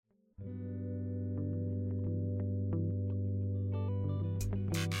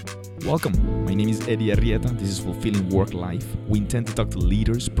Welcome. My name is Eddie Arrieta. This is Fulfilling Work Life. We intend to talk to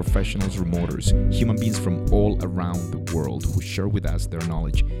leaders, professionals, remoters, human beings from all around the world who share with us their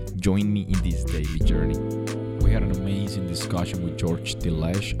knowledge. Join me in this daily journey. We had an amazing discussion with George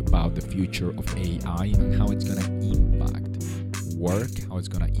Dilesh about the future of AI and how it's going to impact work, how it's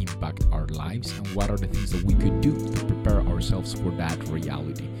going to impact our lives, and what are the things that we could do to prepare ourselves for that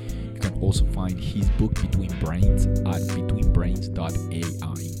reality. You can also find his book Between Brains at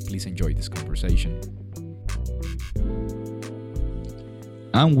betweenbrains.ai. Please enjoy this conversation.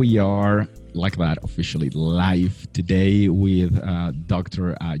 And we are like that officially live today with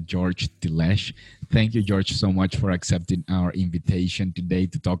Dr. George Dilesh. Thank you, George, so much for accepting our invitation today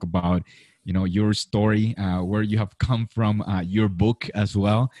to talk about your story, where you have come from, your book as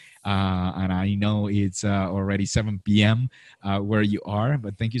well. And I know it's already 7 p.m. Where you are,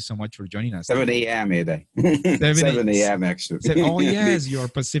 but thank you so much for joining us. 7 a.m. Ede. 7 a.m. actually. Oh, yes, you're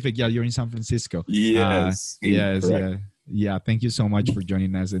Pacific. Yeah, you're in San Francisco. Yes. Yes, yeah. Yeah, thank you so much for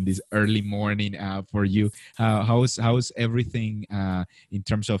joining us in this early morning for you. How's everything in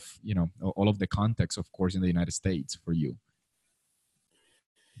terms of, all of the context, of course, in the United States for you?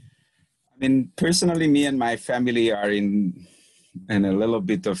 I mean, personally, me and my family are in a little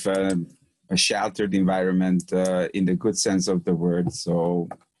bit of a sheltered environment in the good sense of the word. So,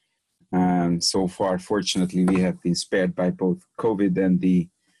 so far, fortunately, we have been spared by both COVID and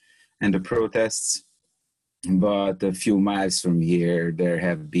the protests. But a few miles from here, there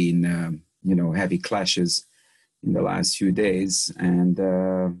have been, heavy clashes in the last few days, and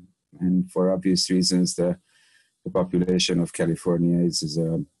for obvious reasons, the population of California is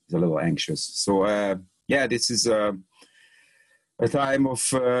a little anxious. So, this is a time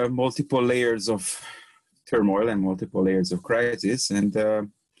of multiple layers of turmoil and multiple layers of crisis, and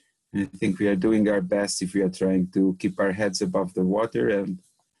I think we are doing our best if we are trying to keep our heads above the water and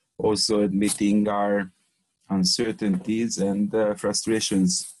also admitting our uncertainties and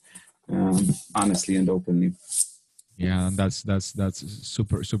frustrations, honestly and openly. Yeah, and that's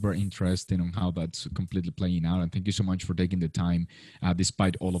super interesting on how that's completely playing out. And thank you so much for taking the time,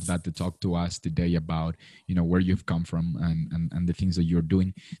 despite all of that, to talk to us today about where you've come from and the things that you're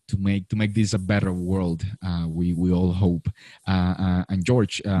doing to make this a better world. We all hope. And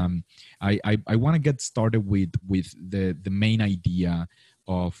George, I want to get started with the main idea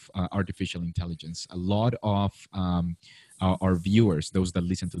of artificial intelligence. A lot of our viewers, those that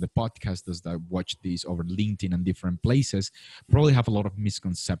listen to the podcast, those that watch this over LinkedIn and different places, probably have a lot of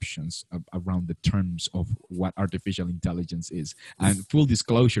misconceptions around the terms of what artificial intelligence is. And full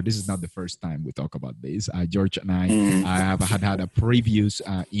disclosure, this is not the first time we talk about this. George and I have had a previous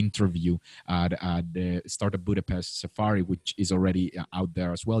interview at the Startup Budapest Safari, which is already out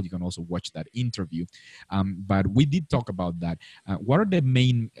there as well. You can also watch that interview. But we did talk about that. What are the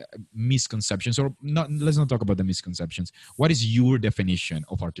main misconceptions, or not? Let's not talk about the misconceptions. What is your definition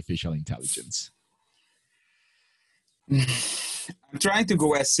of artificial intelligence? I'm trying to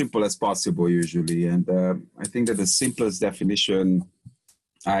go as simple as possible usually. And I think that the simplest definition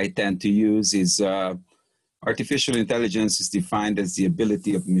I tend to use is artificial intelligence is defined as the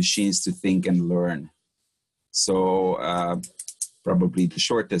ability of machines to think and learn. So probably the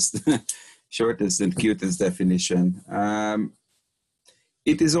shortest and cutest definition.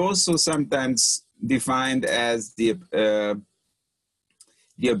 It is also sometimes defined as the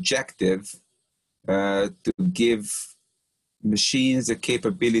objective to give machines the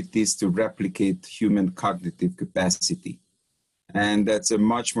capabilities to replicate human cognitive capacity. And that's a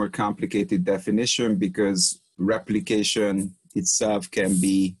much more complicated definition because replication itself can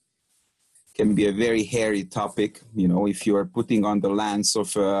be a very hairy topic. If you are putting on the lens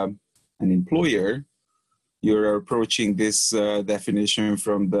of an employer, you're approaching this definition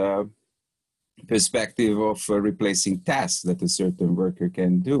from the perspective of replacing tasks that a certain worker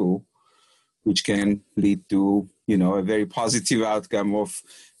can do, which can lead to, a very positive outcome of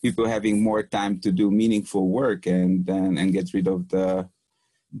people having more time to do meaningful work and get rid of the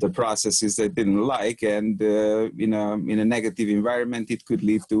processes they didn't like. And in a negative environment, it could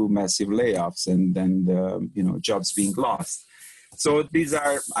lead to massive layoffs and jobs being lost. So these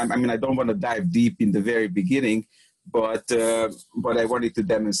are, I don't want to dive deep in the very beginning, but what I wanted to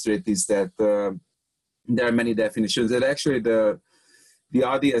demonstrate is that there are many definitions, and actually the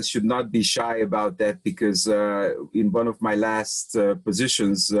audience should not be shy about that, because in one of my last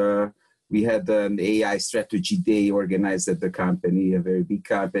positions, we had an AI strategy day organized at the company, a very big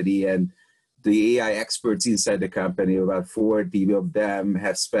company, and the AI experts inside the company, about 40 of them,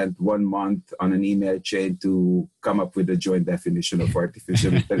 have spent 1 month on an email chain to come up with a joint definition of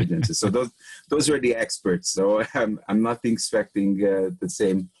artificial intelligence. So those were the experts. So I'm not expecting the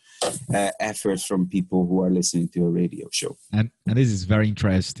same efforts from people who are listening to a radio show. And this is very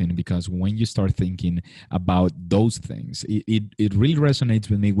interesting because when you start thinking about those things, it really resonates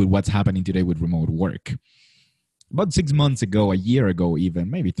with me with what's happening today with remote work. About 6 months ago, a year ago,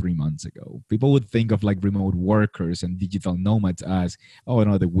 even maybe 3 months ago, people would think of like remote workers and digital nomads as, oh,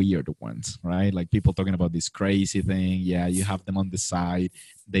 no, the weird ones, right? Like people talking about this crazy thing. Yeah, you have them on the side.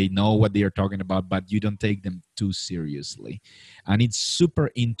 They know what they are talking about, but you don't take them too seriously. And it's super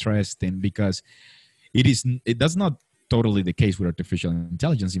interesting because that's not totally the case with artificial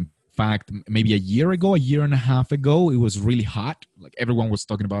intelligence. In fact, maybe a year and a half ago, it was really hot. Like everyone was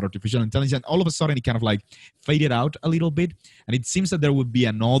talking about artificial intelligence. And all of a sudden, it kind of like faded out a little bit. And it seems that there would be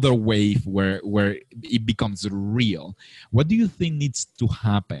another wave where it becomes real. What do you think needs to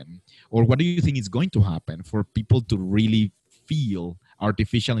happen? Or what do you think is going to happen for people to really feel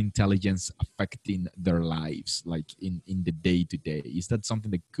artificial intelligence affecting their lives, like in the day-to-day? Is that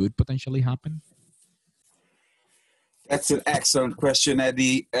something that could potentially happen? That's an excellent question,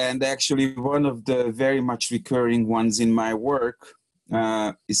 Eddie, and actually one of the very much recurring ones in my work,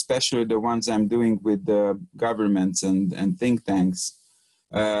 especially the ones I'm doing with the governments and think tanks,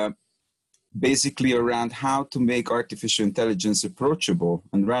 basically around how to make artificial intelligence approachable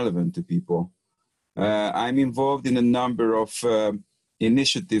and relevant to people. I'm involved in a number of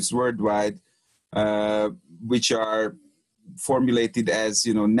initiatives worldwide, which are formulated as,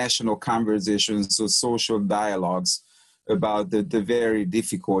 national conversations or social dialogues about the very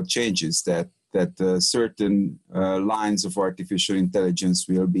difficult changes that certain lines of artificial intelligence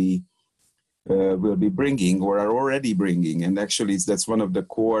will be bringing or are already bringing. And actually, that's one of the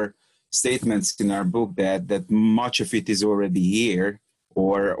core statements in our book, that much of it is already here,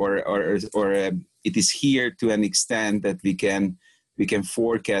 or it is here to an extent that we can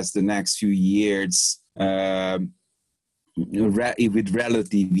forecast the next few years with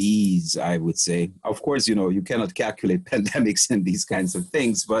relative ease, I would say. Of course, you cannot calculate pandemics and these kinds of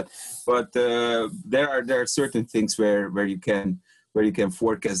things, but there are certain things where you can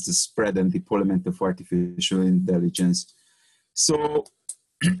forecast the spread and deployment of artificial intelligence. So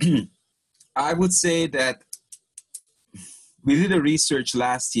I would say that we did a research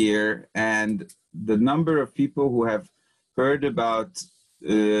last year, and the number of people who have heard about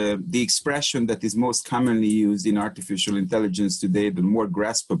the expression that is most commonly used in artificial intelligence today, the more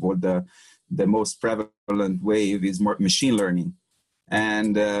graspable, the most prevalent wave is machine learning.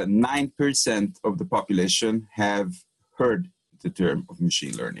 And 9% of the population have heard the term of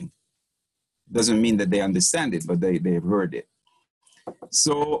machine learning. Doesn't mean that they understand it, but they've heard it.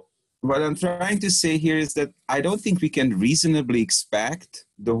 So what I'm trying to say here is that I don't think we can reasonably expect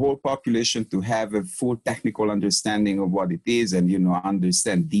the whole population to have a full technical understanding of what it is and,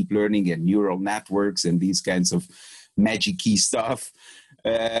 understand deep learning and neural networks and these kinds of magic-y stuff.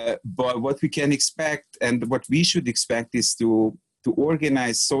 But what we can expect and what we should expect is to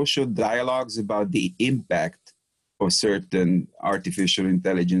organize social dialogues about the impact of certain artificial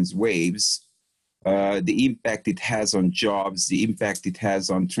intelligence waves, the impact it has on jobs, the impact it has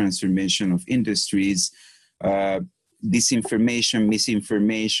on transformation of industries, disinformation,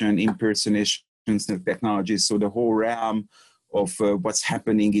 misinformation, impersonations of technologies. So the whole realm of what's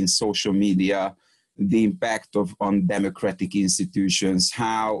happening in social media, the impact on democratic institutions,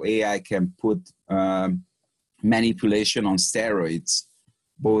 how AI can put manipulation on steroids,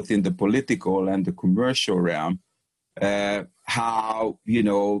 both in the political and the commercial realm, how,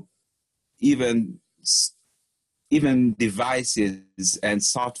 even devices and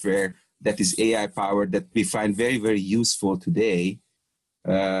software that is AI powered that we find very, very useful today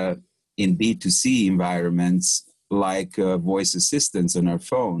in B2C environments, like voice assistants on our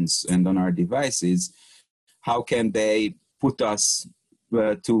phones and on our devices, how can they put us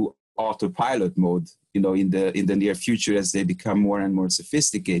to autopilot mode, in the near future as they become more and more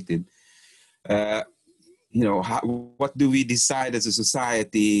sophisticated? What do we decide as a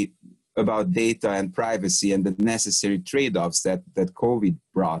society about data and privacy and the necessary trade-offs that COVID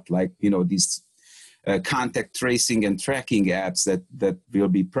brought, like, these contact tracing and tracking apps that will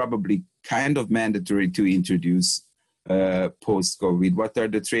be probably kind of mandatory to introduce post-COVID? What are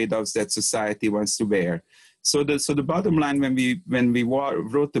the trade-offs that society wants to bear? So the bottom line when we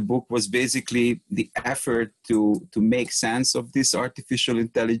wrote the book was basically the effort to make sense of this artificial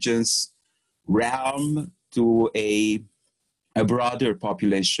intelligence realm to a broader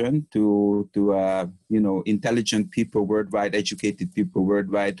population, to intelligent people worldwide, educated people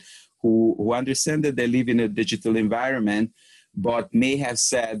worldwide, who understand that they live in a digital environment, but may have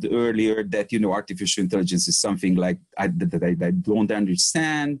said earlier that artificial intelligence is something like that I don't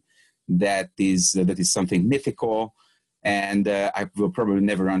understand, that is something mythical, and I will probably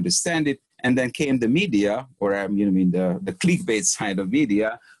never understand it. And then came the media, or the clickbait side of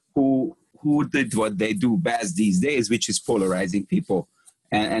media, who did what they do best these days, which is polarizing people,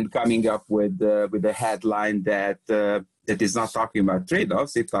 and coming up with a headline that is not talking about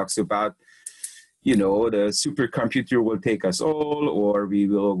trade-offs. It talks about, the supercomputer will take us all, or we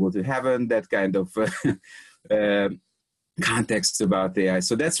will go to heaven. That kind of context about AI.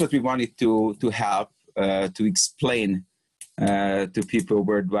 So that's what we wanted to help to explain to people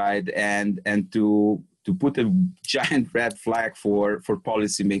worldwide, and to put a giant red flag for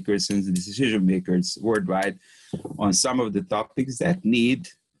policymakers and decision makers worldwide on some of the topics that need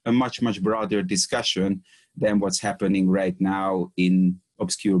a much, much broader discussion than what's happening right now in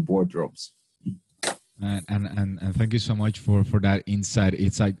obscure boardrooms. And thank you so much for that insight.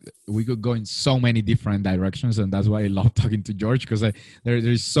 It's like we could go in so many different directions, and that's why I love talking to George, because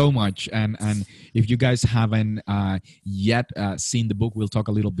there's so much. And if you guys haven't yet seen the book, we'll talk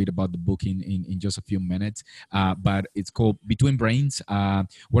a little bit about the book in just a few minutes. But it's called Between Brains.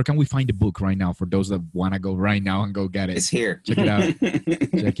 Where can we find the book right now for those that want to go right now and go get it? It's here. Check it out.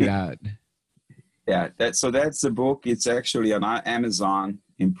 Check it out. Yeah, that's the book. It's actually on Amazon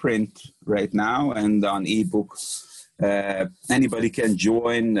in print right now, and on ebook. Anybody can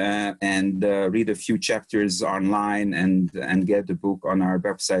join and read a few chapters online and get the book on our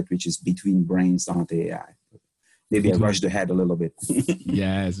website, which is betweenbrains.ai. Maybe I rushed ahead a little bit.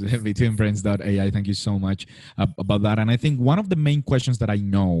 Yes, betweenbrains.ai. Thank you so much about that. And I think one of the main questions that I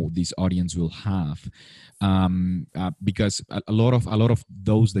know this audience will have, because a lot of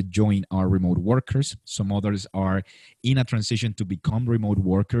those that join are remote workers. Some others are in a transition to become remote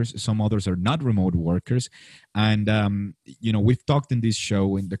workers. Some others are not remote workers. And, we've talked in this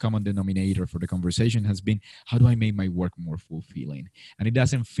show, and the common denominator for the conversation has been, how do I make my work more fulfilling? And it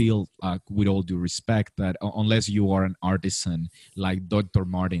doesn't feel, with all due respect, that unless you are an artisan like Dr.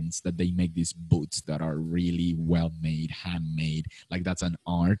 Martens, that they make these boots that are really well made, handmade, like that's an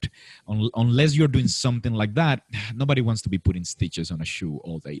art. Unless you're doing something like that, nobody wants to be putting stitches on a shoe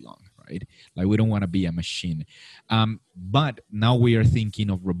all day long, right? Like, we don't want to be a machine. But now we are thinking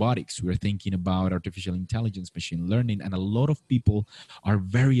of robotics. We're thinking about artificial intelligence, machine learning, and a lot of people are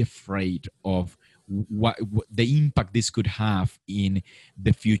very afraid of what the impact this could have in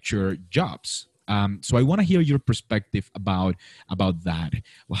the future jobs. So I want to hear your perspective about that.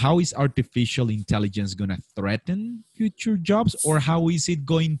 How is artificial intelligence going to threaten future jobs, or how is it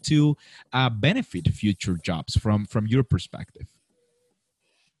going to benefit future jobs from your perspective?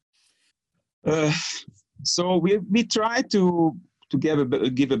 So we try to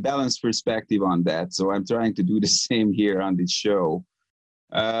give a balanced perspective on that. So I'm trying to do the same here on this show.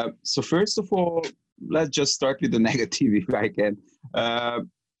 So first of all, let's just start with the negative, if I can.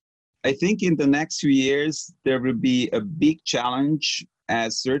 I think in the next few years, there will be a big challenge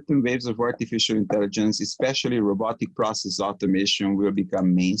as certain waves of artificial intelligence, especially robotic process automation, will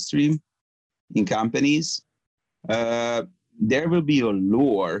become mainstream in companies. There will be a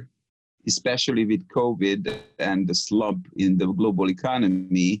lure, especially with COVID and the slump in the global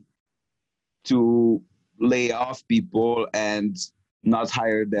economy, to lay off people and not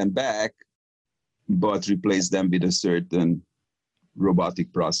hire them back, but replace them with a certain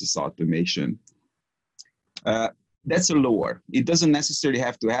robotic process automation. That's a lure. It doesn't necessarily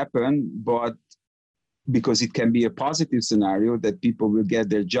have to happen, but because it can be a positive scenario that people will get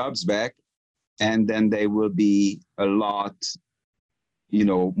their jobs back, and then they will be a lot,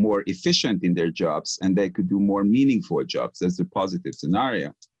 more efficient in their jobs, and they could do more meaningful jobs. That's a positive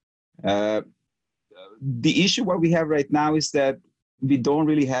scenario. The issue what we have right now is that we don't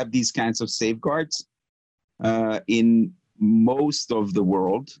really have these kinds of safeguards in most of the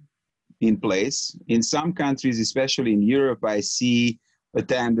world in place. In some countries, especially in Europe, I see a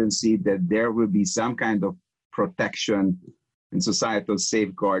tendency that there will be some kind of protection and societal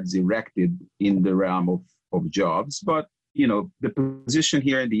safeguards erected in the realm of jobs. But, the position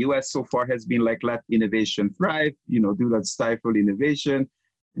here in the US so far has been like, let innovation thrive, do not stifle innovation.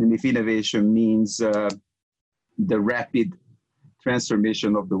 And if innovation means the rapid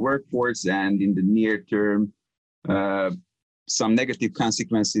transformation of the workforce, and in the near term, some negative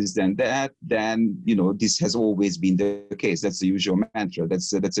consequences then this has always been the case. That's the usual mantra.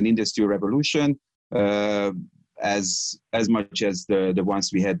 That's an industrial revolution, as much as the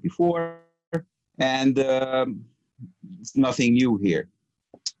ones we had before, and it's nothing new here.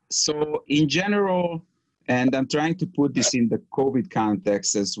 So in general, and I'm trying to put this in the COVID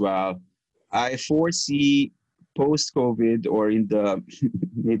context as well, I foresee post-COVID, or in the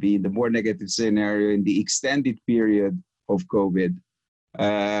maybe in the more negative scenario, in the extended period of COVID,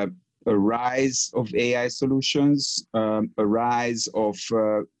 a rise of AI solutions, a rise of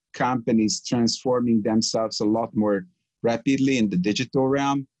companies transforming themselves a lot more rapidly in the digital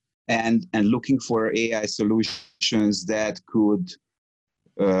realm, and looking for AI solutions that could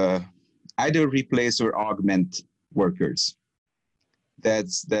either replace or augment workers.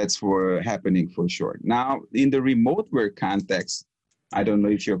 That's for happening for sure. Now, in the remote work context, I don't know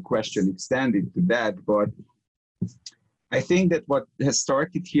if your question extended to that, but I think that what has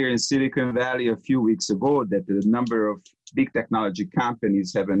started here in Silicon Valley a few weeks ago, that the number of big technology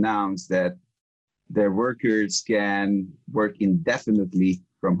companies have announced that their workers can work indefinitely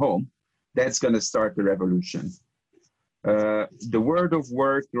from home, that's going to start the revolution. The world of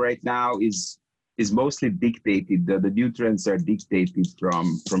work right now is mostly dictated. The new trends are dictated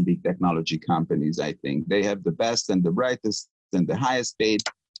from big technology companies. I think they have the best and the brightest and the highest paid,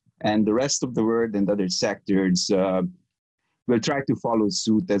 and the rest of the world and other sectors will try to follow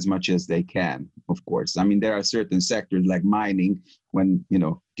suit as much as they can. Of course, I mean there are certain sectors like mining when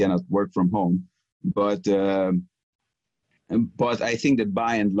cannot work from home, but I think that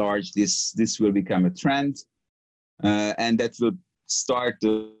by and large this will become a trend. And that will start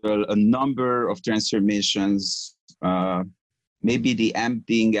a number of transformations, maybe the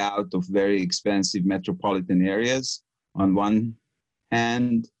emptying out of very expensive metropolitan areas on one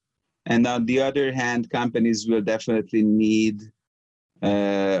hand. And on the other hand, companies will definitely need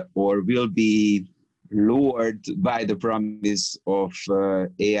or will be lured by the promise of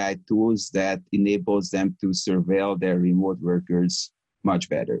AI tools that enables them to surveil their remote workers much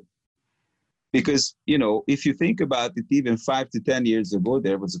better. Because, if you think about it, even 5 to 10 years ago,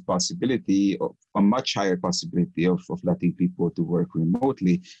 there was a possibility, of a much higher possibility of letting people to work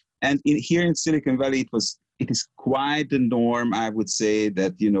remotely. And here in Silicon Valley, it is quite the norm, I would say,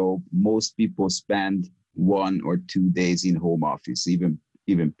 that, most people spend 1 or 2 days in home office, even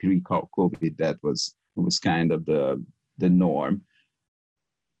pre-COVID, that was kind of the norm.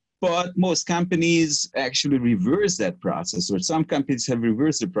 But most companies actually reverse that process, or some companies have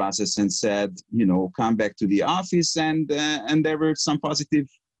reversed the process and said, come back to the office. And there were some positive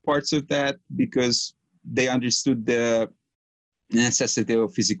parts of that because they understood the necessity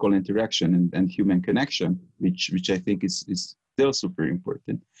of physical interaction and human connection, which I think is still super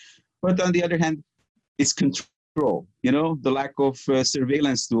important. But on the other hand, it's control. The lack of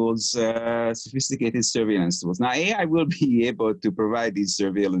surveillance tools, sophisticated surveillance tools. Now, AI will be able to provide these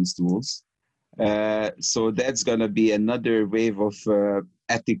surveillance tools. So that's going to be another wave of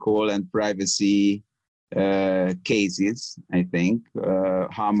ethical and privacy cases, I think.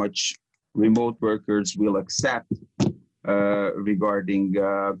 How much remote workers will accept regarding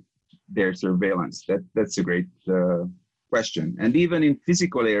their surveillance. That's a great question. And even in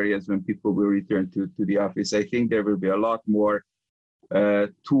physical areas, when people will return to the office, I think there will be a lot more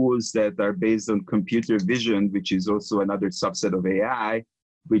tools that are based on computer vision, which is also another subset of AI,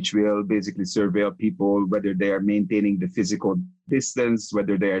 which will basically surveil people, whether they are maintaining the physical distance,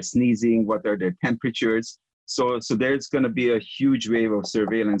 whether they are sneezing, what are their temperatures. So there's going to be a huge wave of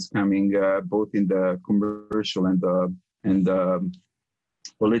surveillance coming, both in the commercial and the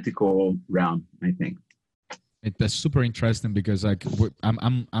political realm, I think. That's super interesting because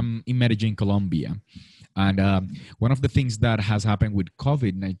I'm in Medellin, Colombia, and one of the things that has happened with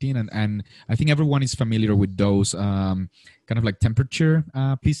COVID-19, and I think everyone is familiar with those kind of like temperature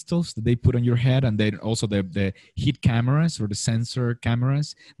pistols that they put on your head, and then also the heat cameras or the sensor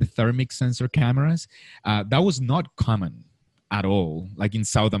cameras, the thermic sensor cameras. That was not common at all. Like in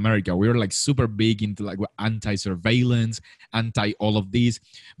South America, we were like super big into like anti-surveillance, anti all of these.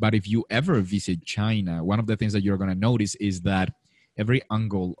 But if you ever visit China, one of the things that you're going to notice is that every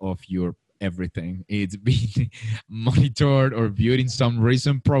angle of your everything it's being monitored or viewed in some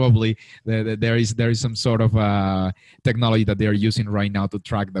reason. Probably there is some sort of technology that they are using right now to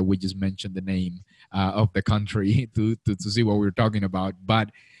track that. We just mentioned the name of the country to see what we're talking about.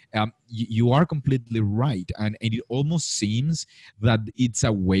 But you are completely right. And it almost seems that it's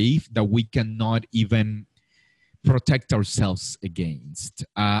a wave that we cannot even protect ourselves against.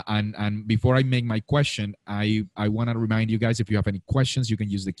 And before I make my question, I want to remind you guys, if you have any questions, you can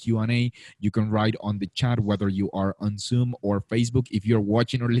use the Q&A. You can write on the chat, whether you are on Zoom or Facebook. If you're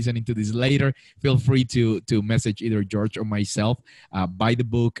watching or listening to this later, feel free to message either George or myself, buy the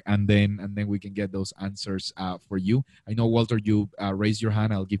book, and then we can get those answers for you. I know, Walter, you raised your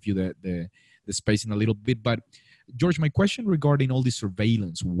hand. I'll give you the space in a little bit. But George, my question regarding all the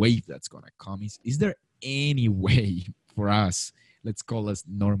surveillance wave that's going to come is there any way for us, let's call us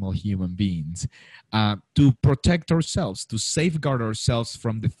normal human beings, to protect ourselves, to safeguard ourselves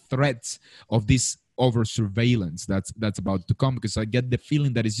from the threats of this over surveillance that's about to come, because I get the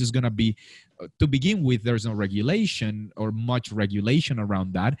feeling that it's just going to be to begin with, there's no regulation or much regulation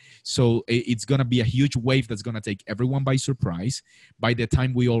around that, so it's going to be a huge wave that's going to take everyone by surprise. By the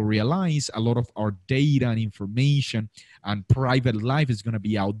time we all realize, a lot of our data and information and private life is going to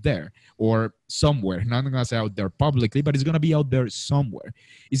be out there or somewhere. Not going to say out there publicly, but it's going to be out there somewhere.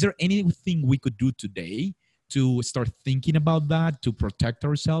 Is there anything we could do today to start thinking about that, to protect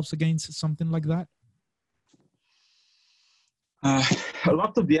ourselves against something like that? A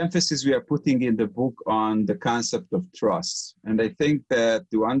lot of the emphasis we are putting in the book on the concept of trust. And I think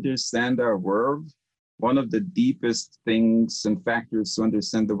that to understand our world, one of the deepest things and factors to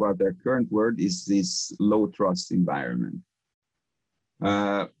understand about our current world is this low trust environment.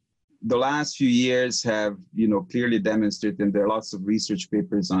 The last few years have, clearly demonstrated, and there are lots of research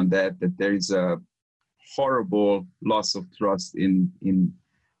papers on that there is a horrible loss of trust in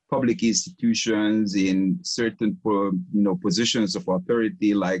public institutions, in certain positions of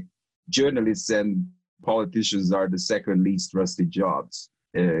authority, like journalists and politicians are the second least trusted jobs.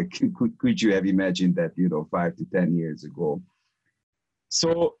 Could you have imagined that 5 to 10 years ago?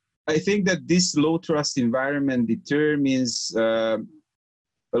 So I think that this low trust environment determines a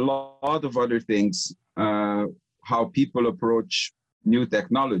lot of other things, how people approach new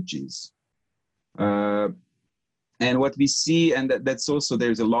technologies. And what we see, and that's also,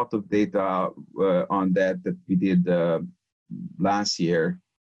 there's a lot of data on that we did last year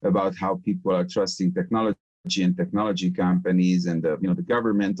about how people are trusting technology and technology companies and the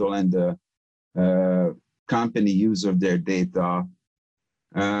governmental and the company use of their data.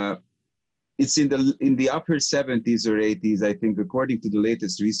 It's in the upper 70s or 80s, I think, according to the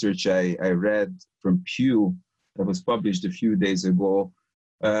latest research I read from Pew that was published a few days ago.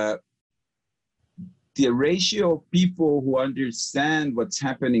 The ratio of people who understand what's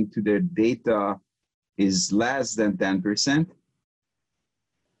happening to their data is less than 10%.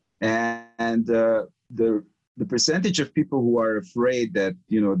 And the percentage of people who are afraid that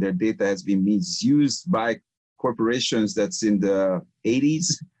their data has been misused by corporations, that's in the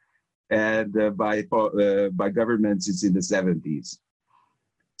 80s, and by governments it's in the 70s.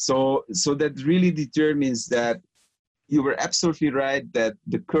 So that really determines that you were absolutely right that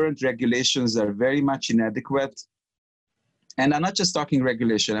the current regulations are very much inadequate. And I'm not just talking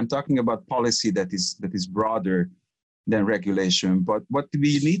regulation, I'm talking about policy that is broader than regulation. But what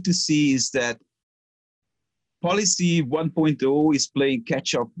we need to see is that policy 1.0 is playing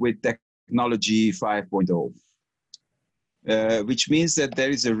catch up with technology 5.0, which means that there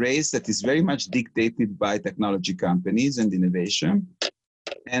is a race that is very much dictated by technology companies and innovation.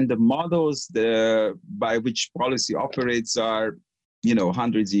 And the models by which policy operates are,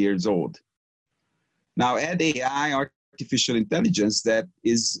 hundreds of years old. Now add AI, artificial intelligence, that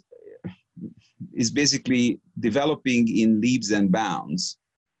is basically developing in leaps and bounds.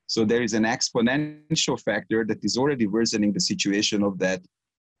 So there is an exponential factor that is already worsening the situation of that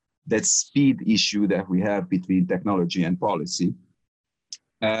speed issue that we have between technology and policy.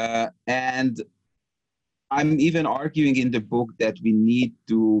 And I'm even arguing in the book that we need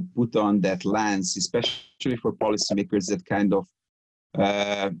to put on that lens, especially for policymakers, that kind of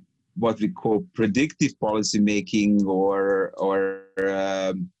what we call predictive policymaking or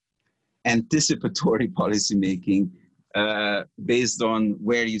anticipatory policymaking, based on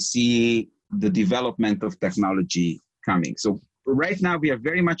where you see the development of technology coming. So right now we are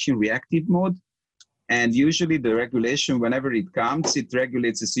very much in reactive mode. And usually the regulation, whenever it comes, it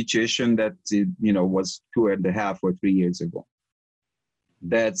regulates a situation that was 2.5 or 3 years ago.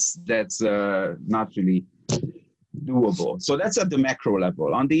 That's not really doable. So that's at the macro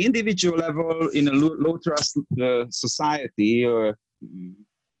level. On the individual level, in a low trust society, there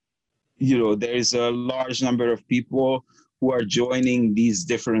is a large number of people who are joining these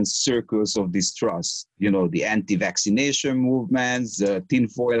different circles of distrust. The anti-vaccination movements, the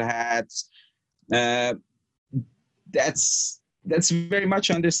tinfoil hats. That's very much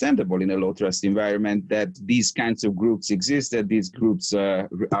understandable in a low trust environment, that these kinds of groups exist, that these groups are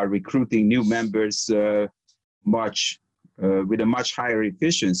recruiting new members with a much higher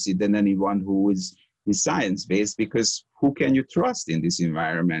efficiency than anyone who is science-based, because who can you trust in this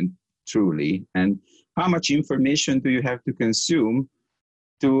environment truly? And how much information do you have to consume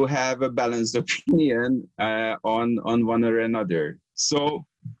to have a balanced opinion on one or another? So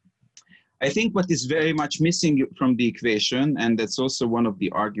I think what is very much missing from the equation, and that's also one of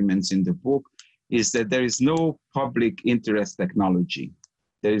the arguments in the book, is that there is no public interest technology.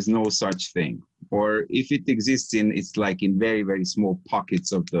 There is no such thing. Or if it exists, it's like in very, very small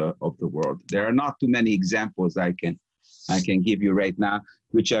pockets of the world. There are not too many examples I can I can give you right now,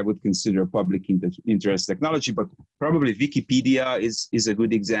 which I would consider public interest technology, but probably Wikipedia is a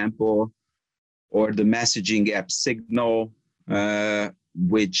good example, or the messaging app Signal,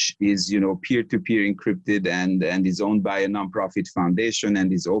 which is, you know, peer-to-peer encrypted and is owned by a nonprofit foundation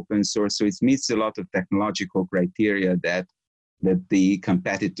and is open source. So it meets a lot of technological criteria that the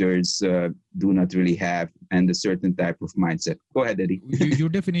competitors do not really have, and a certain type of mindset. Go ahead, Eddie. Your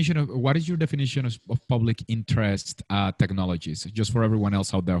definition of what is your definition of public interest technologies, just for everyone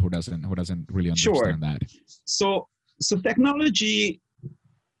else out there who doesn't really understand that. So technology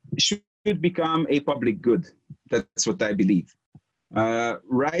should become a public good. That's what I believe.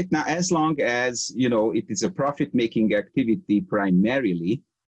 Right now, as long as, you know, it is a profit-making activity primarily,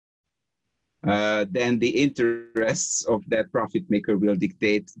 then the interests of that profit maker will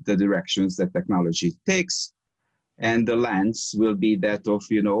dictate the directions that technology takes. And the lens will be that of,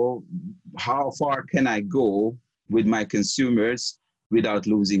 you know, how far can I go with my consumers without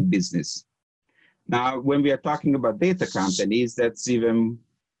losing business? Now, when we are talking about data companies, that's even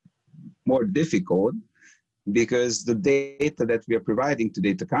more difficult, because the data that we are providing to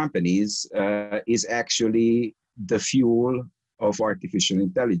data companies is actually the fuel of artificial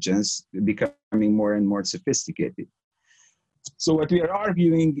intelligence becoming more and more sophisticated. So what we are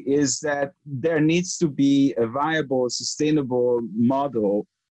arguing is that there needs to be a viable, sustainable model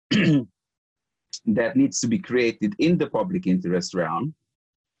that needs to be created in the public interest realm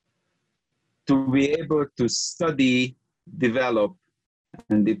to be able to study, develop,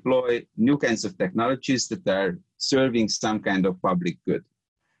 and deploy new kinds of technologies that are serving some kind of public good.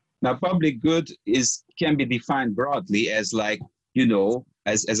 Now, public good can be defined broadly as, like, you know,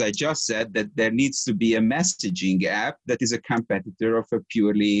 as I just said, that there needs to be a messaging app that is a competitor of a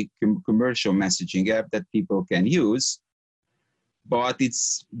purely commercial messaging app that people can use, but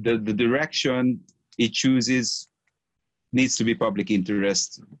it's the direction it chooses needs to be public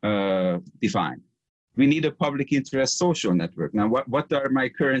interest defined. We need a public interest social network. Now, what are my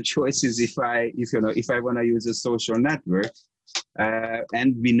current choices if I want to use a social network?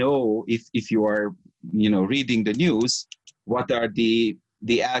 And we know, if you are, you know, reading the news, what are the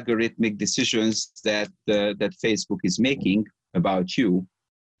algorithmic decisions that that Facebook is making about you,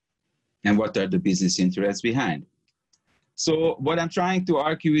 and what are the business interests behind. So what I'm trying to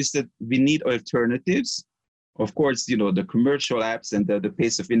argue is that we need alternatives. Of course, you know, the commercial apps and the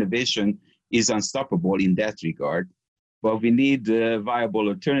pace of innovation is unstoppable in that regard, but we need viable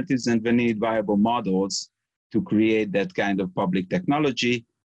alternatives, and we need viable models to create that kind of public technology,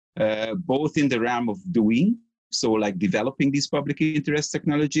 both in the realm of doing, so like developing these public interest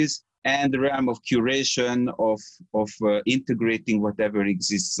technologies, and the realm of curation, of integrating whatever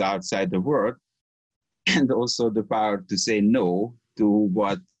exists outside the world, and also the power to say no to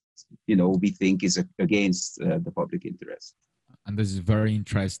what, you know, we think is against the public interest. And this is very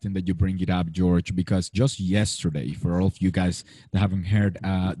interesting that you bring it up, George, because just yesterday, for all of you guys that haven't heard,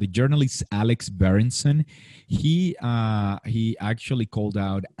 the journalist Alex Berenson, he actually called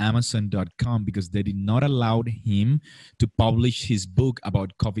out Amazon.com because they did not allow him to publish his book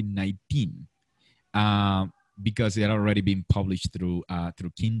about COVID-19. Because it had already been published through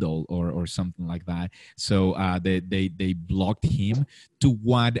Kindle or something like that. So they blocked him, to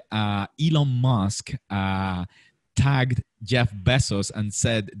what Elon Musk tagged Jeff Bezos and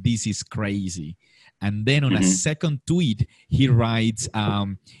said, "This is crazy." And then on a second tweet, he writes,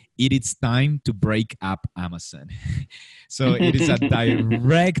 "It is time to break up Amazon." So it is a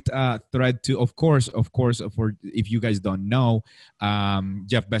direct threat to, of course, for, if you guys don't know,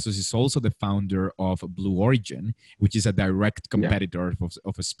 Jeff Bezos is also the founder of Blue Origin, which is a direct competitor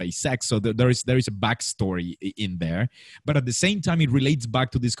of a SpaceX. So there is a backstory in there. But at the same time, it relates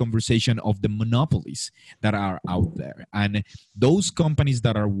back to this conversation of the monopolies that are out there. And those companies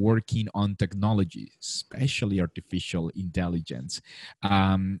that are working on technology, especially artificial intelligence,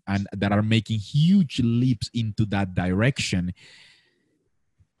 and that are making huge leaps into that direction,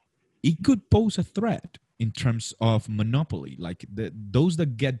 it could pose a threat in terms of monopoly. Like those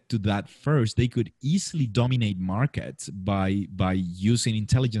that get to that first, they could easily dominate markets by using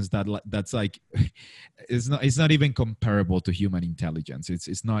intelligence that's like it's not even comparable to human intelligence.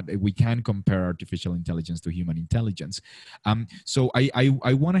 It's not. We can't compare artificial intelligence to human intelligence. So I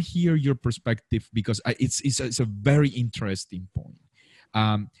want to hear your perspective, because it's a very interesting point.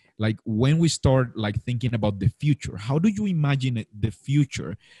 Like when we start like thinking about the future, how do you imagine the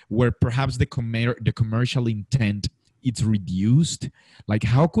future where perhaps the commercial intent it's reduced? Like,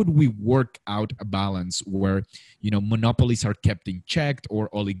 how could we work out a balance where, monopolies are kept in check, or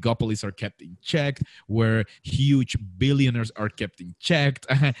oligopolies are kept in check, where huge billionaires are kept in check,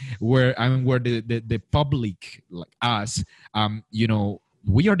 where the public, like us,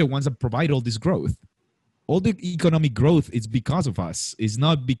 we are the ones that provide all this growth. All the economic growth is because of us. It's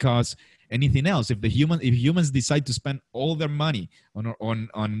not because anything else. If humans decide to spend all their money on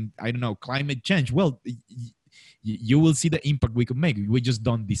I don't know, climate change, well, you will see the impact we could make. We just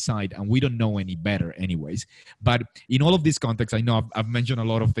don't decide, and we don't know any better anyways. But in all of this context, I know I've mentioned a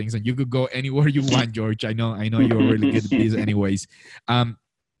lot of things, and you could go anywhere you want, George. I know you're really good at this anyways.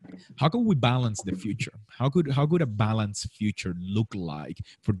 How can we balance the future? How could a balanced future look like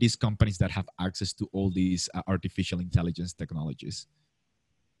for these companies that have access to all these artificial intelligence technologies?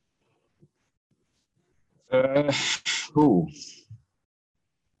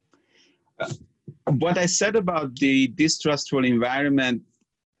 What I said about the distrustful environment,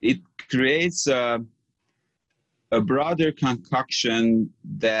 it creates a broader concoction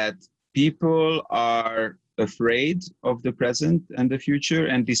that people are afraid of the present and the future,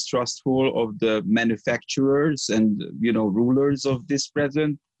 and distrustful of the manufacturers and rulers of this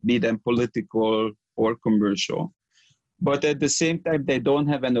present, be them political or commercial. But at the same time, they don't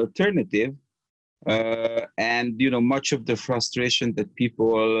have an alternative, and much of the frustration that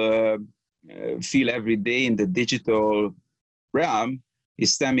people feel every day in the digital realm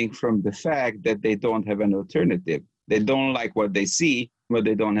is stemming from the fact that they don't have an alternative. They don't like what they see, but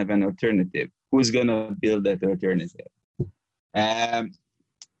they don't have an alternative. Who's going to build that alternative? I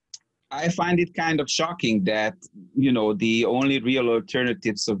find it kind of shocking that, the only real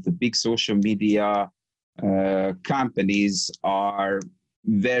alternatives of the big social media companies are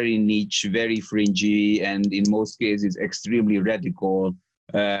very niche, very fringy, and in most cases, extremely radical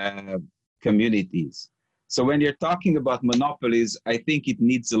communities. So when you're talking about monopolies, I think it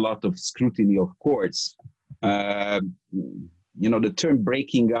needs a lot of scrutiny of courts. The term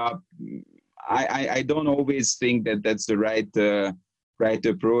breaking up, I don't always think that that's the right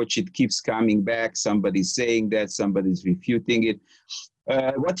approach. It keeps coming back. Somebody's saying that, somebody's refuting it.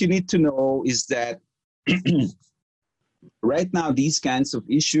 What you need to know is that right now, these kinds of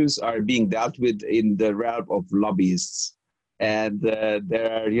issues are being dealt with in the realm of lobbyists. And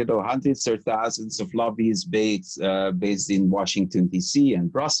there are, hundreds or thousands of lobbyists based in Washington, D.C.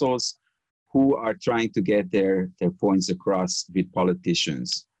 and Brussels, who are trying to get their points across with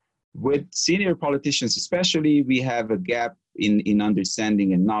politicians. With senior politicians especially, we have a gap in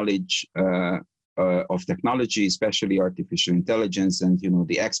understanding and knowledge of technology, especially artificial intelligence and,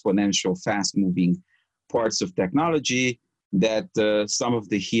 the exponential, fast-moving parts of technology that some of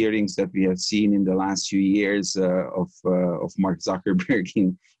the hearings that we have seen in the last few years of Mark Zuckerberg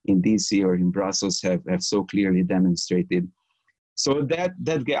in DC or in Brussels have so clearly demonstrated. So that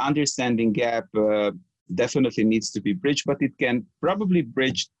understanding gap definitely needs to be bridged, but it can probably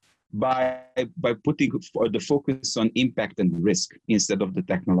bridge by putting the focus on impact and risk instead of the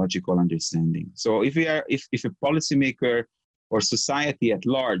technological understanding. So if a policymaker or society at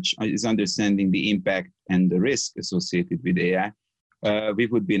large is understanding the impact and the risk associated with AI, we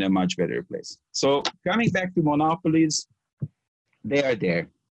would be in a much better place. So coming back to monopolies, they are there.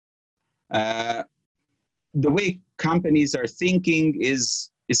 The way companies are thinking is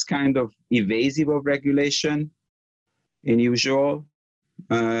kind of evasive of regulation, unusual.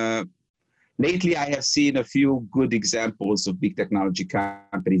 Lately, I have seen a few good examples of big technology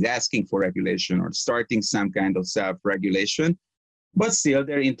companies asking for regulation or starting some kind of self-regulation, but still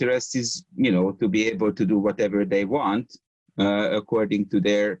their interest is, to be able to do whatever they want according to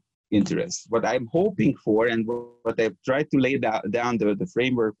their interests. What I'm hoping for and what I've tried to lay down the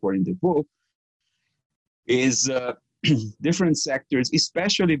framework for in the book is different sectors,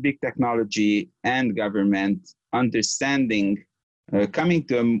 especially big technology and government, understanding coming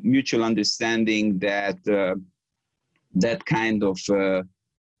to a mutual understanding that that kind of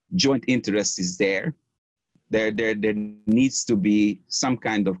joint interest is there. There needs to be some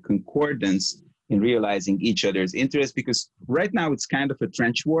kind of concordance in realizing each other's interests, because right now it's kind of a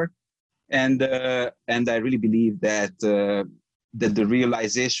trench war, and I really believe that that the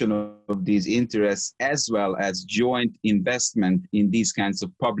realization of these interests, as well as joint investment in these kinds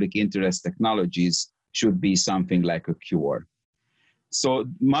of public interest technologies, should be something like a cure. So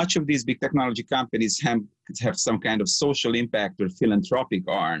much of these big technology companies have some kind of social impact or philanthropic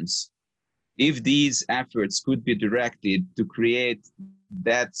arms. If these efforts could be directed to create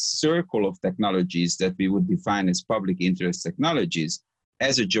that circle of technologies that we would define as public interest technologies,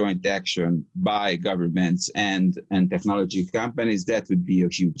 as a joint action by governments and technology companies, that would be a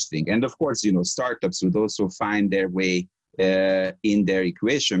huge thing. And of course, startups would also find their way in their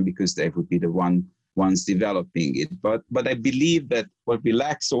equation, because they would be the ones developing it. But I believe that what we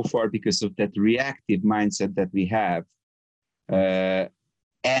lack so far, because of that reactive mindset that we have,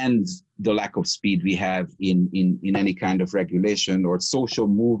 and the lack of speed we have in any kind of regulation or social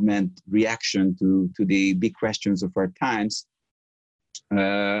movement reaction to the big questions of our times,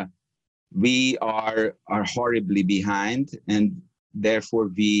 we are horribly behind, and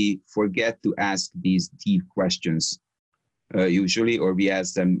therefore we forget to ask these deep questions usually, or we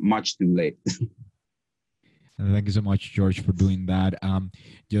ask them much too late. Thank you so much, George, for doing that.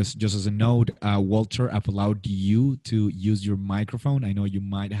 Just as a note, Walter, I've allowed you to use your microphone. I know you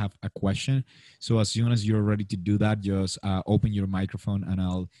might have a question. So as soon as you're ready to do that, just open your microphone and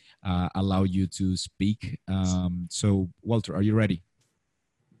I'll allow you to speak. So Walter, are you ready?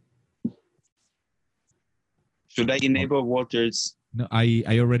 Should I enable Walter's? No,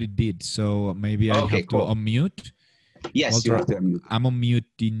 I already did. So maybe I have to unmute. Yes, Walter, you have to unmute. I'm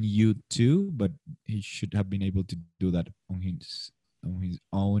unmuting you too, but he should have been able to do that on his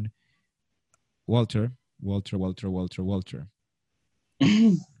own. Walter. I'm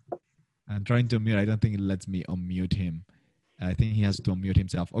trying to unmute. I don't think it lets me unmute him. I think he has to unmute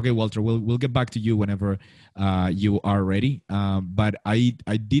himself. Okay, Walter, we'll get back to you whenever you are ready. But I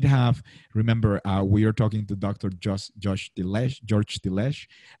did have, remember, we are talking to Dr. George Dilesh,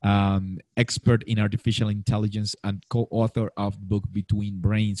 expert in artificial intelligence and co-author of the book Between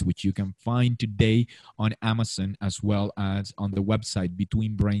Brains, which you can find today on Amazon as well as on the website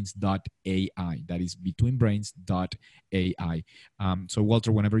betweenbrains.ai. That is betweenbrains.ai. So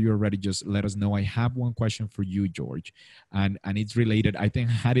Walter, whenever you're ready, just let us know. I have one question for you, George. And it's related. I think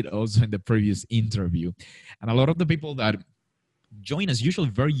I had it also in the previous interview. And a lot of the people that join us usually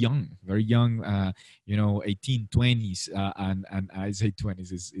very young, 18, 20s. And I say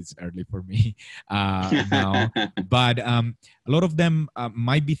 20s is early for me now. But a lot of them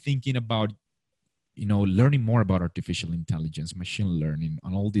might be thinking about, learning more about artificial intelligence, machine learning,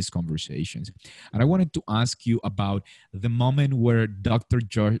 and all these conversations. And I wanted to ask you about the moment where Dr.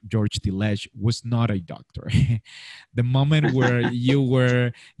 George Dilesh was not a doctor, the moment where you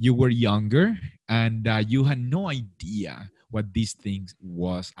were younger and you had no idea what these things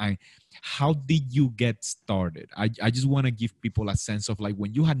was. And how did you get started? I just want to give people a sense of like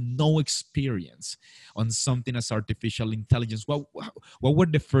when you had no experience on something as artificial intelligence, what were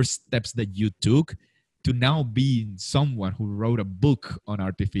the first steps that you took to now being someone who wrote a book on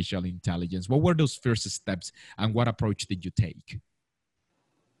artificial intelligence? What were those first steps and what approach did you take?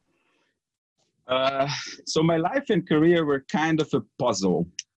 So my life and career were kind of a puzzle.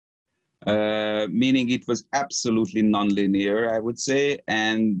 Meaning it was absolutely nonlinear, I would say,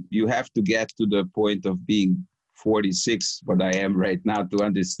 and you have to get to the point of being 46, what I am right now, to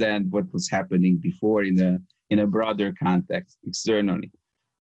understand what was happening before in a broader context externally.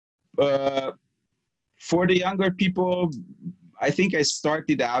 For the younger people, I think I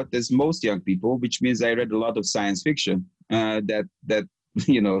started out as most young people, which means I read a lot of science fiction that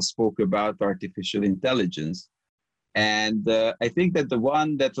spoke about artificial intelligence. And I think that the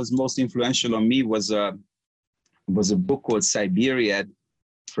one that was most influential on me was a book called Siberia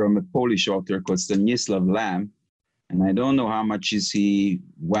from a Polish author called Stanisław Lem. And I don't know how much is he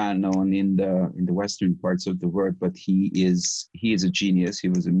well known in the Western parts of the world, but he is a genius. He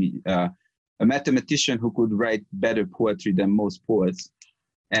was a mathematician who could write better poetry than most poets.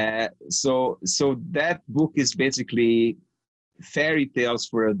 So that book is basically fairy tales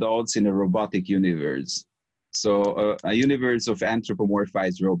for adults in a robotic universe. So a universe of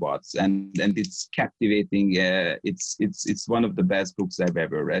anthropomorphized robots, and it's captivating. It's one of the best books I've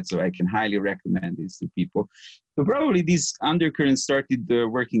ever read, so I can highly recommend this to people. So probably these undercurrents started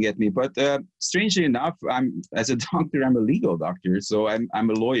working at me, but strangely enough, as a doctor, I'm a legal doctor, so I'm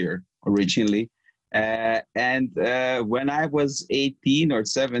a lawyer originally. And when I was 18 or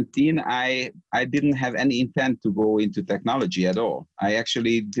 17, I didn't have any intent to go into technology at all. I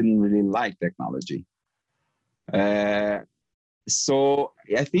actually didn't really like technology. So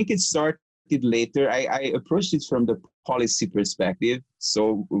I think it started later. I approached it from the policy perspective.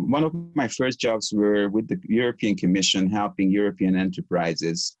 So one of my first jobs were with the European Commission, helping European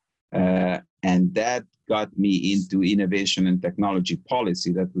enterprises. And that got me into innovation and technology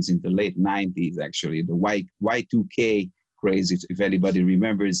policy. That was in the late 90s, actually, the Y2K craze, if anybody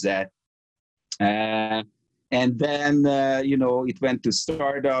remembers that. And then, it went to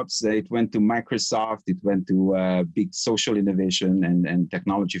startups, it went to Microsoft, it went to big social innovation and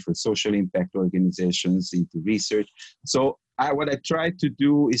technology for social impact organizations, into research. So what I try to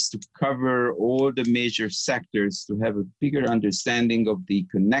do is to cover all the major sectors to have a bigger understanding of the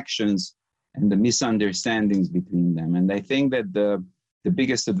connections and the misunderstandings between them. And I think that the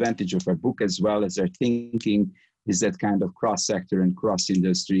biggest advantage of our book, as well as our thinking, is that kind of cross-sector and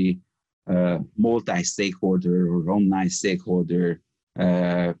cross-industry, multi-stakeholder or omni-stakeholder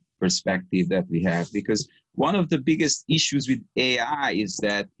perspective that we have. Because one of the biggest issues with AI is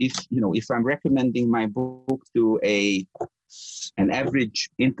that if I'm recommending my book to an average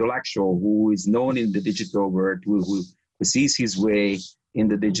intellectual who is known in the digital world, who sees his way in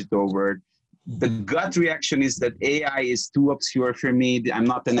the digital world, the gut reaction is that AI is too obscure for me. I'm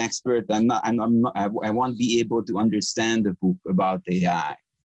not an expert. I won't be able to understand the book about AI.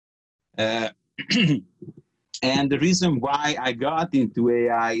 And the reason why I got into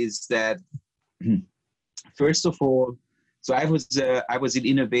AI is that, first of all, so I was in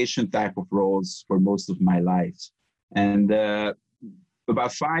innovation type of roles for most of my life. And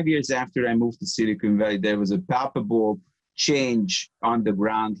about 5 years after I moved to Silicon Valley, there was a palpable change on the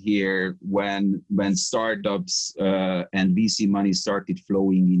ground here when startups and VC money started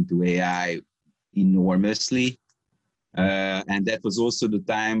flowing into AI enormously. And that was also the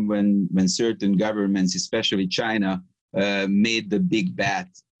time when certain governments, especially China, made the big bet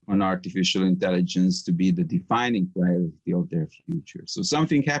on artificial intelligence to be the defining priority of their future. So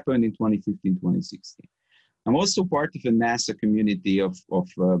something happened in 2015, 2016. I'm also part of a NASA community of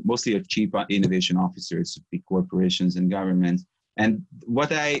mostly of chief innovation officers, big corporations and governments. And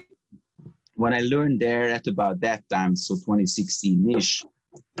what I learned there at about that time, so 2016-ish,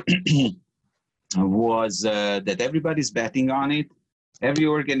 was that everybody's betting on it. Every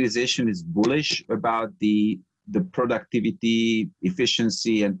organization is bullish about the productivity,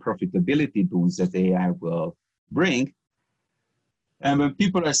 efficiency, and profitability boons that AI will bring. And when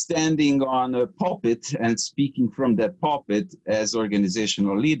people are standing on a pulpit and speaking from that pulpit as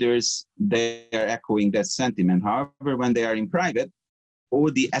organizational leaders, they are echoing that sentiment. However, when they are in private, all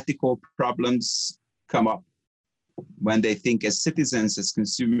the ethical problems come up. When they think as citizens, as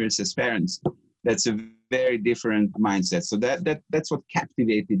consumers, as parents, that's a very different mindset. So that's what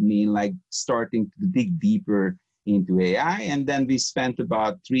captivated me in like starting to dig deeper into AI. And then we spent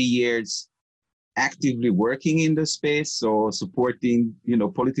about 3 years actively working in the space, so supporting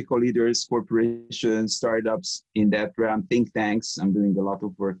political leaders, corporations, startups in that realm, think tanks. I'm doing a lot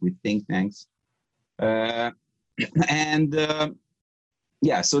of work with think tanks, so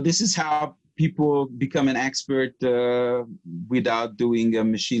this is how people become an expert without doing a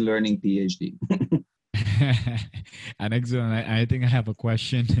machine learning PhD. An excellent. I think I have a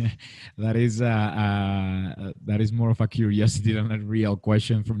question that is more of a curiosity than a real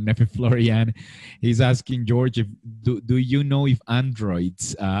question from Nefe Florian. He's asking George, do you know if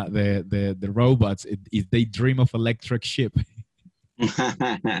androids, the robots, if they dream of electric sheep?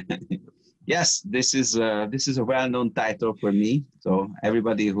 Yes, this is a well-known title for me. So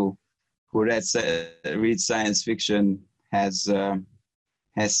everybody who reads science fiction has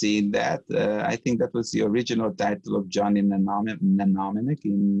seen that. I think that was the original title of Johnny Mnemonic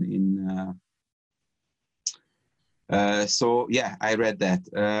so yeah, I read that.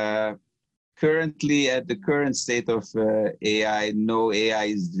 Currently, at the current state of AI, no AI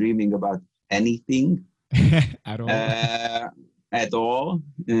is dreaming about anything at all,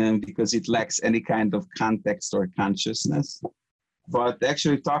 because it lacks any kind of context or consciousness. But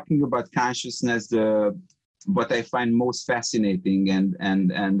actually, talking about consciousness, what I find most fascinating,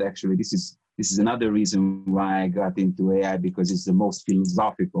 and actually this is another reason why I got into AI, because it's the most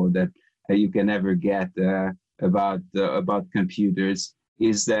philosophical that you can ever get about computers,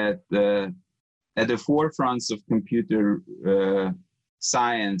 is that at the forefronts of computer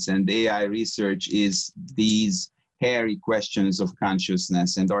science and AI research is these hairy questions of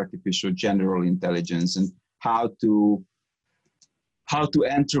consciousness and artificial general intelligence, and how to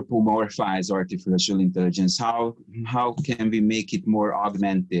anthropomorphize artificial intelligence. How can we make it more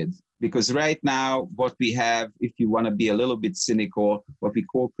augmented? Because right now, what we have, if you want to be a little bit cynical, what we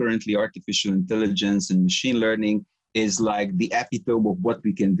call currently artificial intelligence and machine learning is like the epitome of what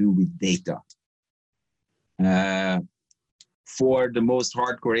we can do with data. For the most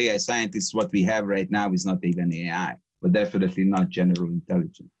hardcore AI scientists, what we have right now is not even AI, but definitely not general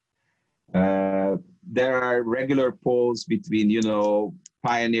intelligence. There are regular polls between,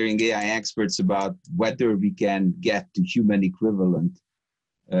 pioneering AI experts about whether we can get to human equivalent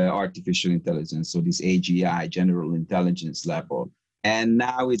artificial intelligence, so this AGI, general intelligence level. And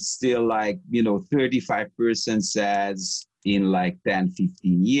now it's still like, 35% says in like 10,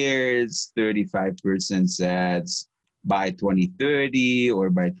 15 years, 35% says by 2030 or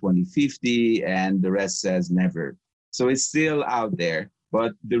by 2050, and the rest says never. So it's still out there.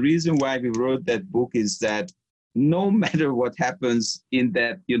 But the reason why we wrote that book is that no matter what happens in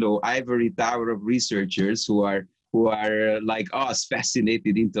that, ivory tower of researchers who are like us,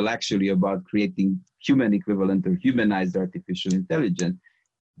 fascinated intellectually about creating human equivalent or humanized artificial intelligence.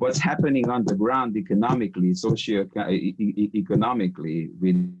 What's happening on the ground economically, socio-economically,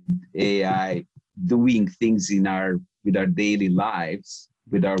 with AI doing things with our daily lives,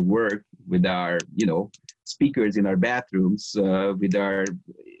 with our work, with our speakers in our bathrooms, with our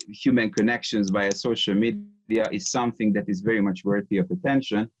human connections via social media, is something that is very much worthy of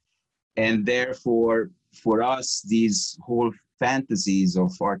attention. And therefore, for us, these whole fantasies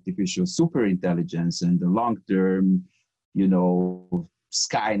of artificial superintelligence and the long-term,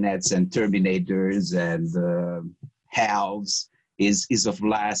 Skynets and Terminators and HALs is of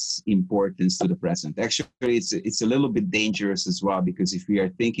less importance to the present. Actually, it's a little bit dangerous as well, because if we are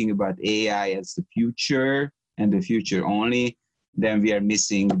thinking about AI as the future and the future only, then we are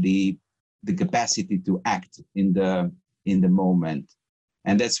missing the capacity to act in the moment.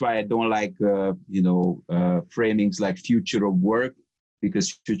 And that's why I don't like, framings like future of work,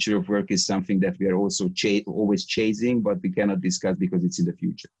 because future of work is something that we are also always chasing, but we cannot discuss because it's in the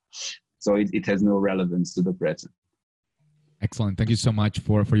future. So it has no relevance to the present. Excellent. Thank you so much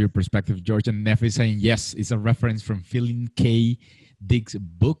for your perspective, George. And Nefi saying, yes, it's a reference from Philip K. Dick's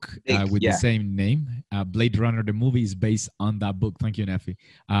book with the same name. Blade Runner, the movie, is based on that book. Thank you, Nefi,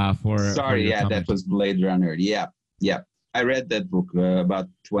 for your comment. That was Blade Runner. Yeah. I read that book about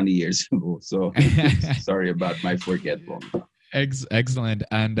 20 years ago, so sorry about my forgetfulness. Excellent.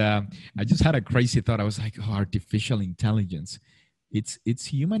 And I just had a crazy thought. I was like, artificial intelligence. It's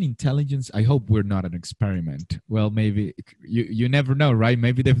human intelligence. I hope we're not an experiment. Well, maybe you never know, right?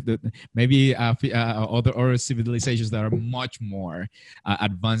 Maybe other civilizations that are much more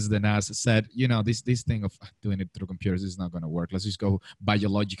advanced than us said, this thing of doing it through computers is not going to work. Let's just go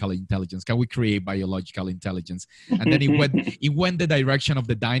biological intelligence. Can we create biological intelligence? And then it went the direction of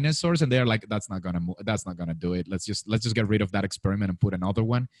the dinosaurs, and they're like, that's not gonna do it. Let's just get rid of that experiment and put another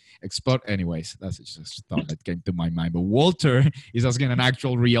one. Explode. Anyways, that's just a thought that came to my mind. But Walter is asking an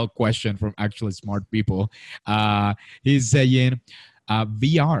actual real question from actually smart people. He's saying,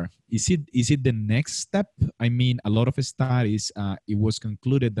 VR, is it the next step? I mean, a lot of studies, it was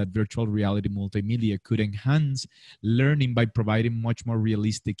concluded that virtual reality multimedia could enhance learning by providing much more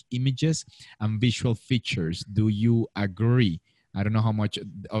realistic images and visual features. Do you agree? I don't know how much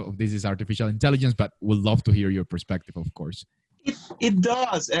of this is artificial intelligence, but we'd love to hear your perspective, of course. It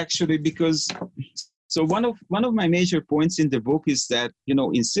does, actually, because so one of my major points in the book is that,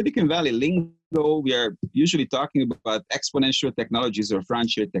 in Silicon Valley lingo, we are usually talking about exponential technologies or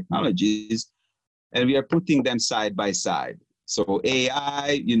frontier technologies, and we are putting them side by side. So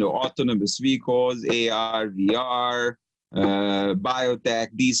AI, autonomous vehicles, AR, VR, biotech,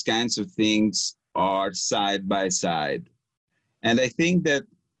 these kinds of things are side by side. And I think that,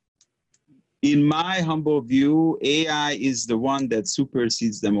 in my humble view, AI is the one that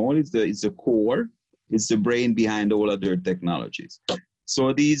supersedes them all. It's the core. It's the brain behind all other technologies.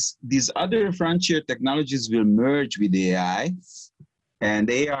 So these other frontier technologies will merge with AI,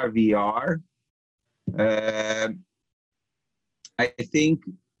 and AR, VR. I think,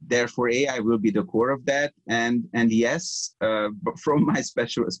 therefore, AI will be the core of that. And yes, but from my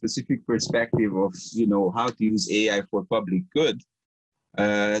specific perspective of how to use AI for public good,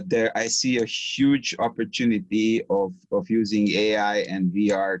 there I see a huge opportunity of using AI and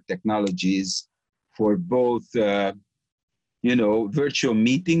VR technologies for both, virtual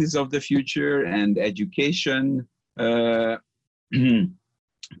meetings of the future and education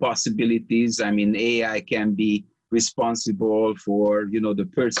possibilities. I mean, AI can be responsible for, the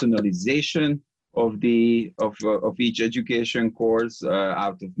personalization of each education course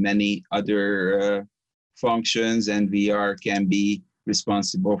out of many other functions, and VR can be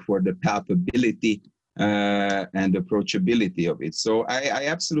responsible for the palpability and approachability of it. So I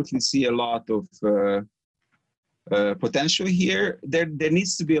absolutely see a lot of potential here. There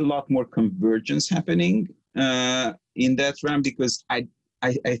needs to be a lot more convergence happening in that realm, because I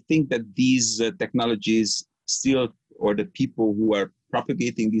think that these technologies still, or the people who are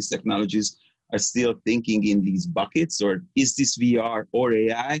propagating these technologies, are still thinking in these buckets, or is this VR or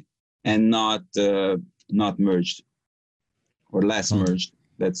AI, and not merged or less merged.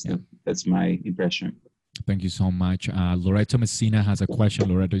 That's my impression. Thank you so much. Loreto Messina has a question.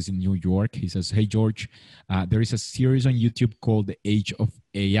 Loreto is in New York. He says, "Hey George, there is a series on YouTube called The Age of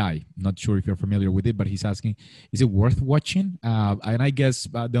AI. Not sure if you're familiar with it, but he's asking, is it worth watching?" And I guess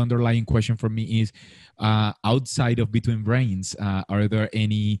the underlying question for me is, outside of Between Brains, are there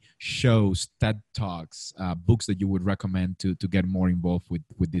any shows, TED Talks, books that you would recommend to get more involved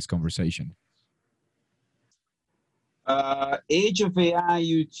with this conversation? Age of AI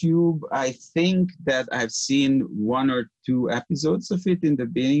YouTube, I think that I've seen one or two episodes of it in the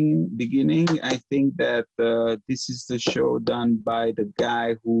beginning. I think that this is the show done by the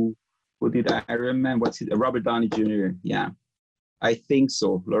guy who did Iron Man. What's it? Robert Downey Jr. Yeah, I think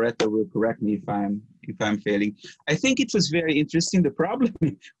so. Loretta will correct me if I'm failing. I think it was very interesting. The problem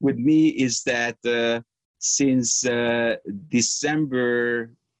with me is that since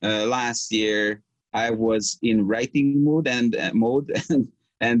December last year, I was in writing mode and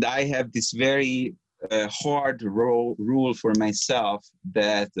I have this very hard rule for myself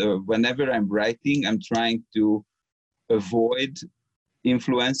that whenever I'm writing, I'm trying to avoid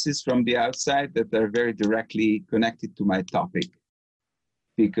influences from the outside that are very directly connected to my topic,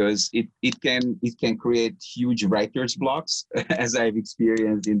 because it can create huge writer's blocks as I've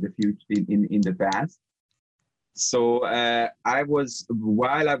experienced in the future in the past. So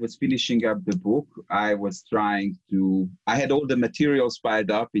while I was finishing up the book, I had all the materials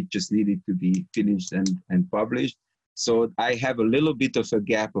piled up. It just needed to be finished and published. So I have a little bit of a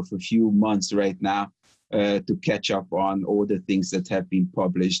gap of a few months right now to catch up on all the things that have been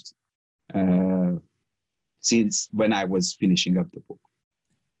published since when I was finishing up the book.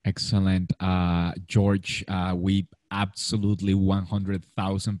 Excellent. George, we absolutely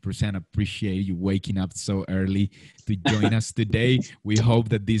 100,000% appreciate you waking up so early to join us today. We hope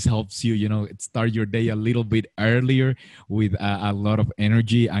that this helps you, start your day a little bit earlier with a lot of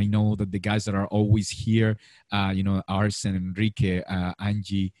energy. I know that the guys that are always here, Arsen, Enrique,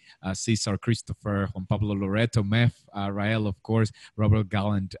 Angie, Cesar, Christopher, Juan Pablo, Loreto, Mef, Rael, of course, Robert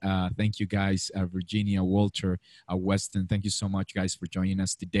Gallant. Thank you guys, Virginia, Walter, Weston. Thank you so much, guys, for joining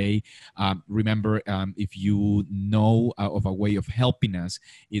us today. Remember, if you know of a way of helping us,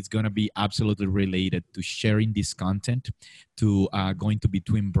 it's going to be absolutely related to sharing this content, to going to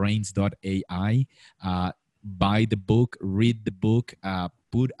betweenbrains.ai, buy the book, read the book,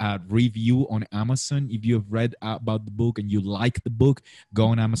 put a review on Amazon. If you have read about the book and you like the book, go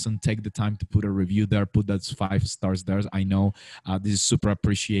on Amazon, take the time to put a review there, put those 5 stars there. I know this is super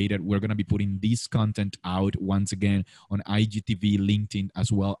appreciated. We're going to be putting this content out once again on IGTV, LinkedIn,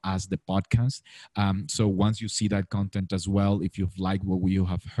 as well as the podcast. So once you see that content as well, if you've liked what you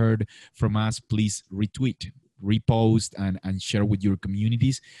have heard from us, please retweet, repost, and share with your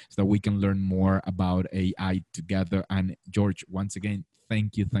communities so that we can learn more about AI together. And George, once again,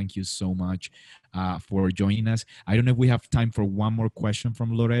 thank you so much for joining us. I don't know if we have time for one more question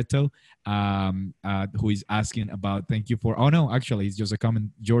from Loreto, who is asking about, actually, it's just a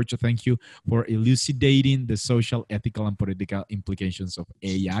comment. George, thank you for elucidating the social, ethical, and political implications of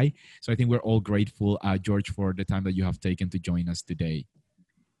AI. So I think we're all grateful, George, for the time that you have taken to join us today.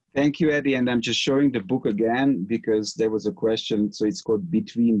 Thank you, Eddie. And I'm just showing the book again because there was a question. So it's called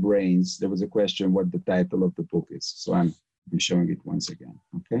Between Brains. There was a question what the title of the book is. So I'm showing it once again.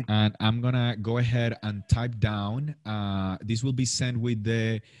 Okay. And I'm going to go ahead and type down. This will be sent with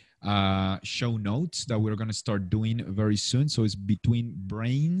the show notes that we're going to start doing very soon. So it's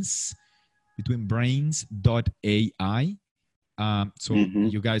betweenbrains.ai. So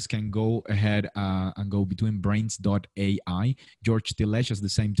you guys can go ahead and go betweenbrains.ai. George Tilesh at the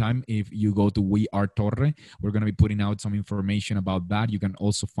same time. If you go to We Are Torre, we're going to be putting out some information about that. You can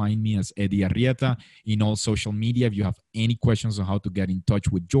also find me as Eddie Arrieta in all social media. If you have any questions on how to get in touch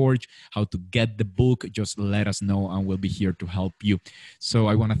with George, how to get the book, just let us know and we'll be here to help you. So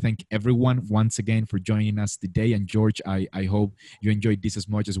I want to thank everyone once again for joining us today. And George, I hope you enjoyed this as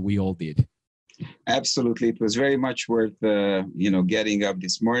much as we all did. Absolutely. It was very much worth, getting up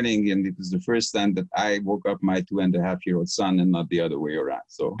this morning. And it was the first time that I woke up my 2.5-year-old son and not the other way around.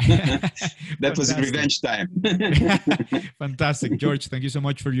 So that was revenge time. Fantastic. George, thank you so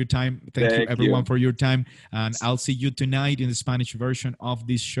much for your time. Thank you, everyone, for your time. And I'll see you tonight in the Spanish version of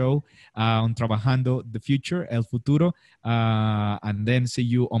this show on Trabajando the Future, El Futuro. And then see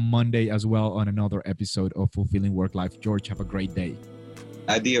you on Monday as well on another episode of Fulfilling Work Life. George, have a great day.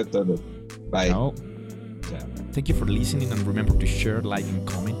 Adios todo. Bye. Ciao. Thank you for listening, and remember to share, like, and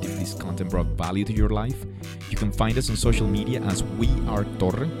comment if this content brought value to your life. You can find us on social media as We Are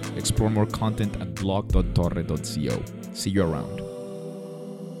Torre. Explore more content at blog.torre.co. See you around.